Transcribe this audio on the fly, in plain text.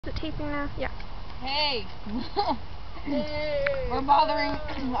it taping now? Yeah. Hey! We're bothering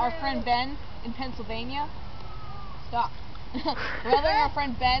our friend Ben in Pennsylvania. Stop. We're bothering our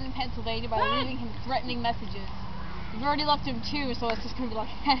friend Ben in Pennsylvania by leaving him threatening messages. We've already left him 2, so it's just going to be like,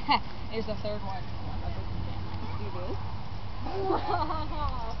 here's the 3rd one.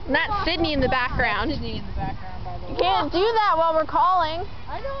 And that's Sydney in the background. Sydney in the background, by the way. You can't do that while we're calling.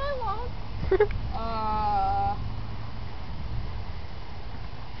 I know I won't.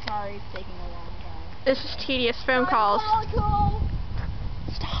 Sorry, it's taking a long time. This is tedious phone calls. Molecule.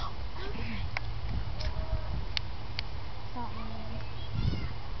 Stop.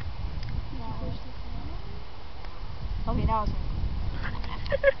 Okay, now it's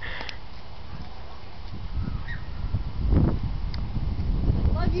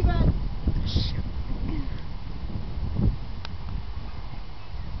love you, bud.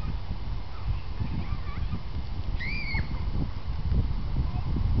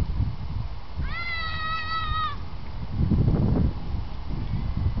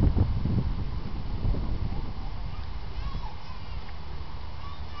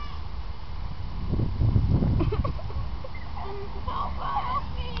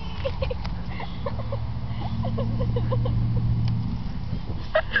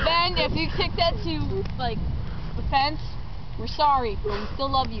 Ben, if you kick that to, like, the fence, we're sorry, but we still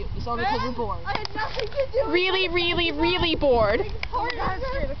love you. It's only because we're bored. I had nothing to do with Really, really, really bored. it.